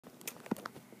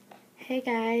Hey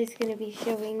guys, gonna be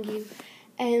showing you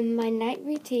my night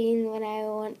routine when I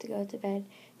want to go to bed.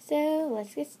 So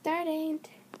let's get started.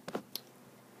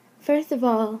 First of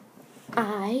all,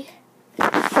 I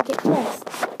get dressed.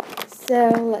 So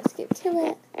let's get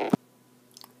to it.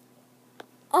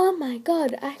 Oh my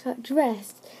god, I got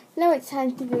dressed. Now it's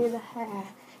time to do the hair.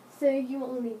 So you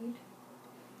will need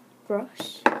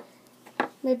brush,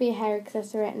 maybe a hair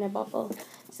accessory and a bottle.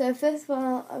 So first of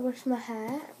all, I wash my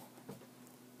hair.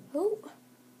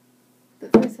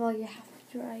 But first of all, you have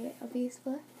to dry it,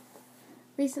 obviously.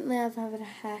 Recently, I've had a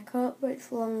haircut, but it's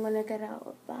long when I get out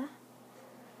of that.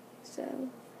 So,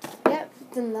 yep,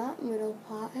 done that, middle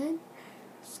part in.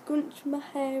 Scrunch my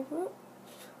hair up.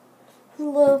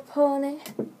 Little pony.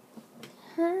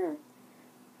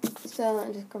 So,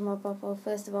 I'll just grab my bubble.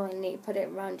 First of all, you need to put it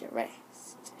around your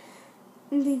wrist.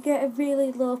 And you get a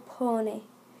really low pony.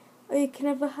 Or you can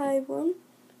have a high one,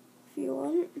 if you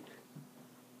want.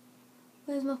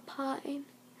 Where's my parting?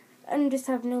 I'm just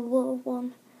having a low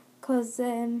one. Because,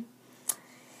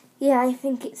 yeah, I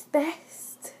think it's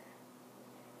best.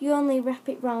 You only wrap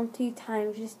it round 2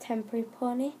 times, just temporary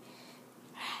pony.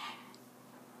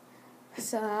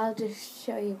 So I'll just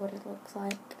show you what it looks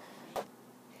like.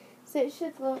 So it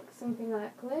should look something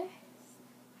like this,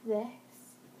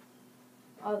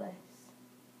 or this.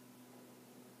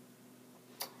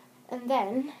 And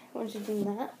then, once you've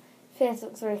done that, face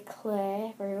looks very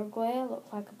clear, very ugly,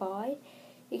 looks like a boy.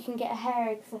 You can get a hair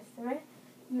accessory,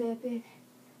 maybe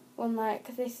one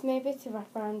like this, maybe to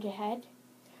wrap around your head,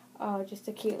 or just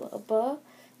a cute little bow.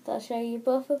 So I'll show you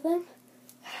both of them.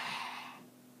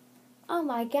 Oh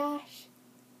my gosh.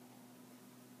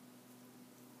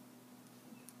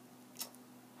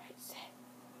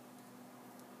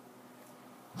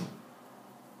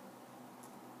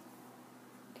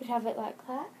 Could have it like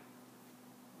that.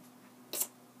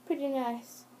 Pretty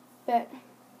nice. But,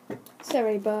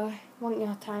 sorry boy, want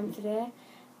your time today.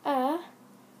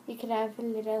 You could have a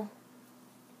little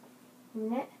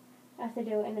knit. I have to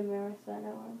do it in a mirror so I know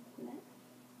what I'm knit.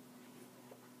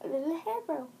 A little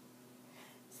hairbrow.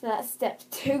 So that's step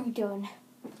 2 done.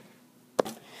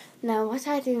 Now what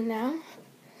I do now,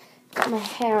 got my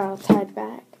hair all tied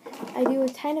back. I do a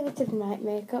tiny bit of night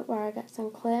makeup where I get some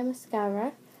clear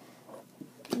mascara.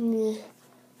 And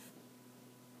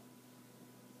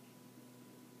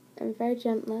very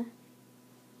gently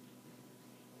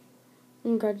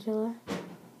and gradually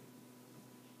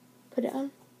put it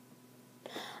on.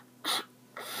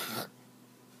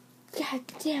 God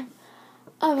damn.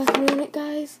 I was doing it,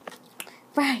 guys.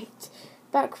 Right.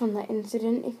 Back from that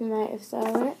incident, if you might have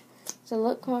saw it. So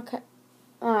look my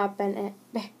I bent it.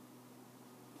 Beh.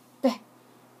 Beh.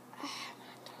 My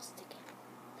handle's sticking.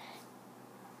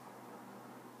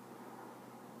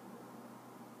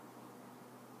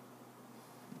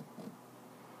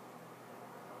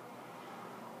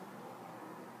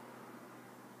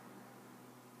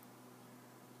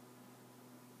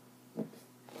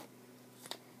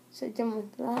 So done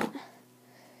with that.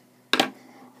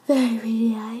 Very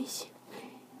nice.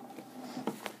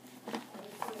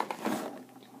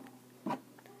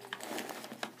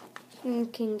 You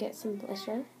can get some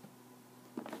blusher.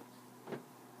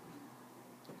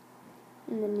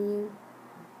 And then you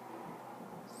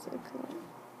circle it.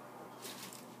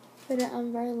 Put it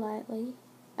on very lightly.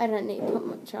 I don't need to put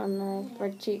much on the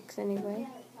red cheeks anyway.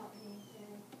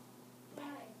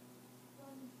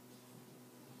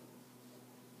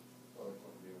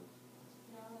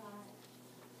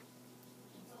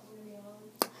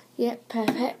 Yep,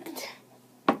 perfect.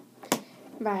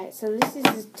 Right, so this is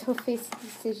the toughest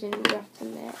decision you have to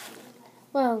make.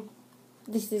 Well,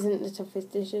 this isn't the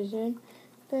toughest decision,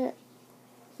 but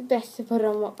it's best to put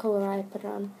on what colour I put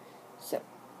on. So,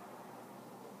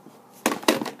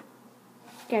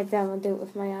 get down, I'll do it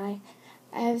with my eye.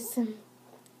 I have some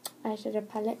eyeshadow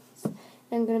palettes.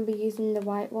 I'm going to be using the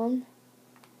white one.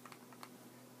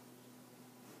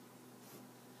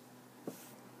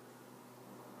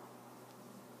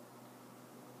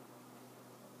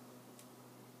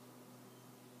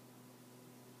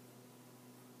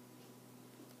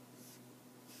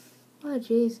 Oh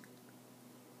jeez.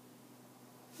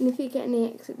 And if you get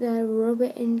any exit there, rub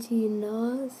it into your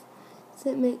nose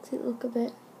so it makes it look a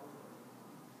bit,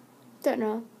 don't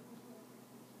know,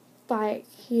 like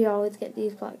you always get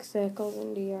these black circles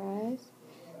under your eyes.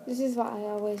 This is what I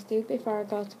always do before I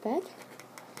go to bed.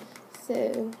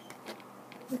 So,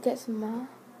 let's get some more.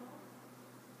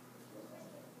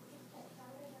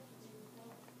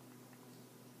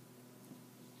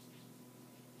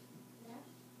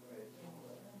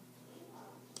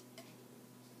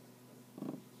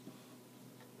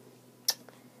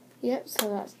 Yep, so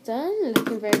that's done.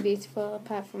 Looking very beautiful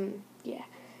apart from, yeah.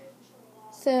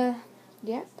 So,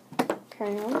 yep,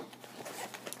 carry on.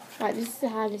 Right, this is the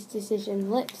hardest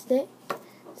decision. Lipstick,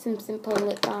 some simple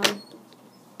lip balm.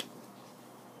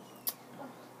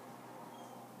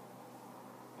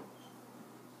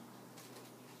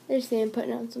 There's the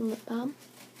putting on some lip balm.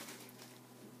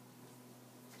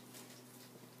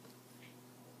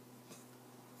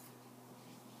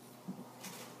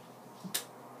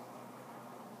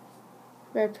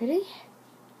 Very pretty.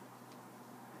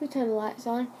 We turn the lights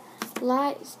on.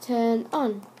 Lights turn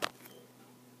on.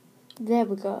 There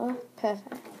we go.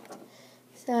 Perfect.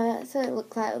 So it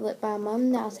looks like a lip balm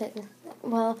on. Now I'll take the...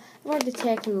 Well, I've already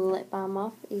taken the lip balm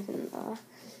off, even though...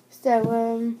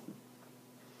 So,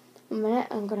 a minute,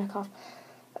 I'm gonna cough.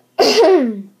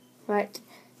 Right.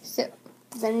 So,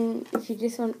 then if you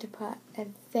just want to put a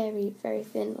very, very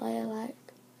thin layer, like...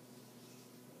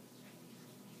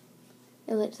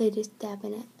 You're literally just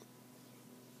dabbing it.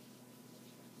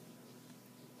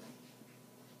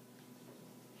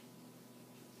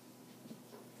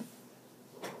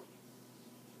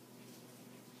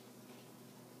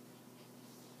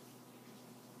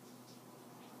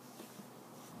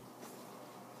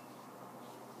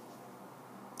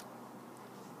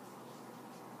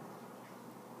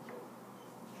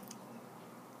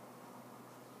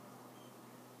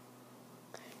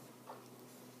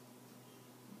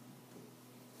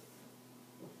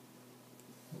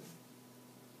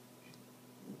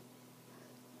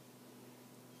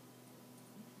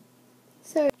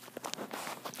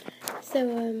 So,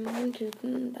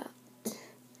 wondering that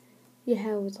your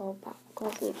hair was all back,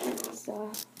 wasn't it?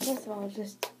 So, first of all,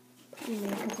 just put your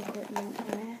makeup equipment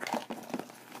away.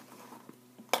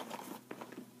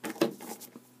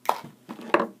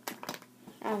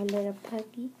 I have a little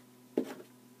puggy.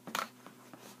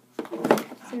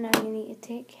 So now you need to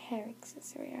take hair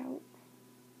accessory out.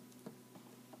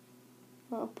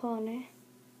 Little pony.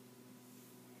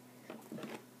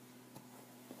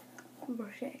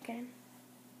 Brush it again.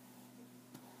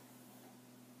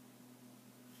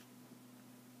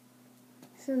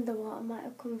 Some of the water might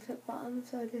have come to the bottom,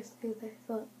 so I just do this,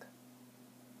 look.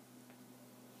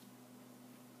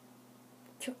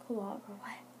 Chuck the water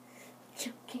away.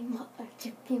 Chucking water,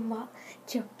 chucking water,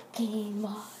 chucking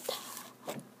water.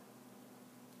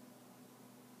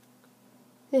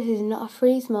 This is not a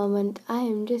freeze moment, I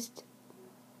am just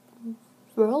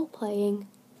role playing.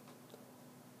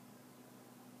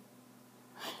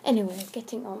 Anyway,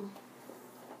 getting on.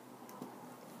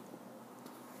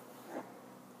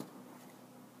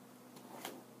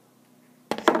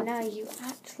 So now you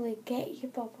actually get your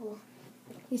bubble.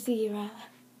 You see your eye.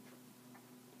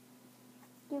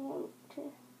 You want to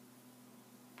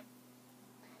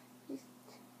just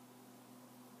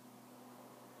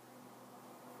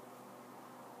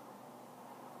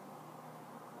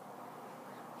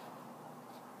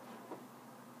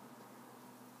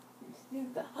do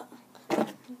that.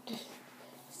 Just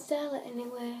style it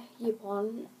anywhere you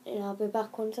want, and I'll be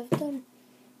back once I've done.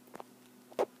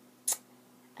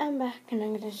 I'm back and I'm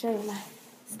going to show you my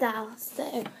style.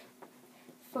 So,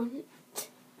 front,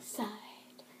 side.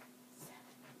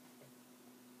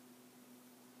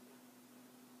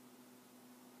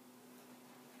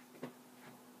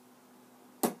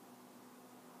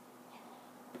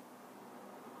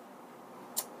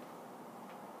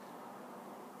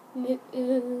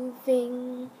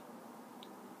 Moving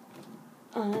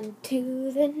on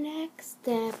to the next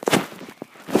step.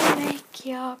 Make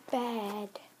your bed.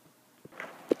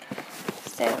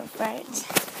 So, right,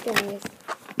 guys,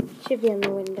 should be on the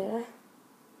window.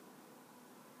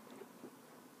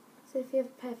 So if you have a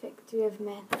perfect view of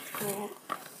me, that's great.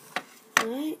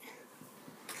 Right?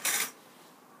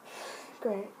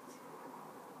 Great.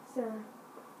 So,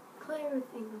 clear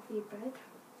everything off your bed.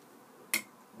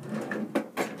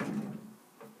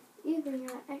 Using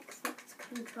your Xbox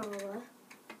controller.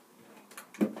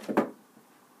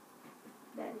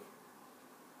 Then,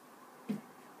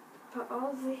 put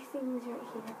all these things right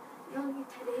here. And all your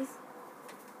teddies,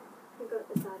 you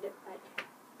got the side of bed.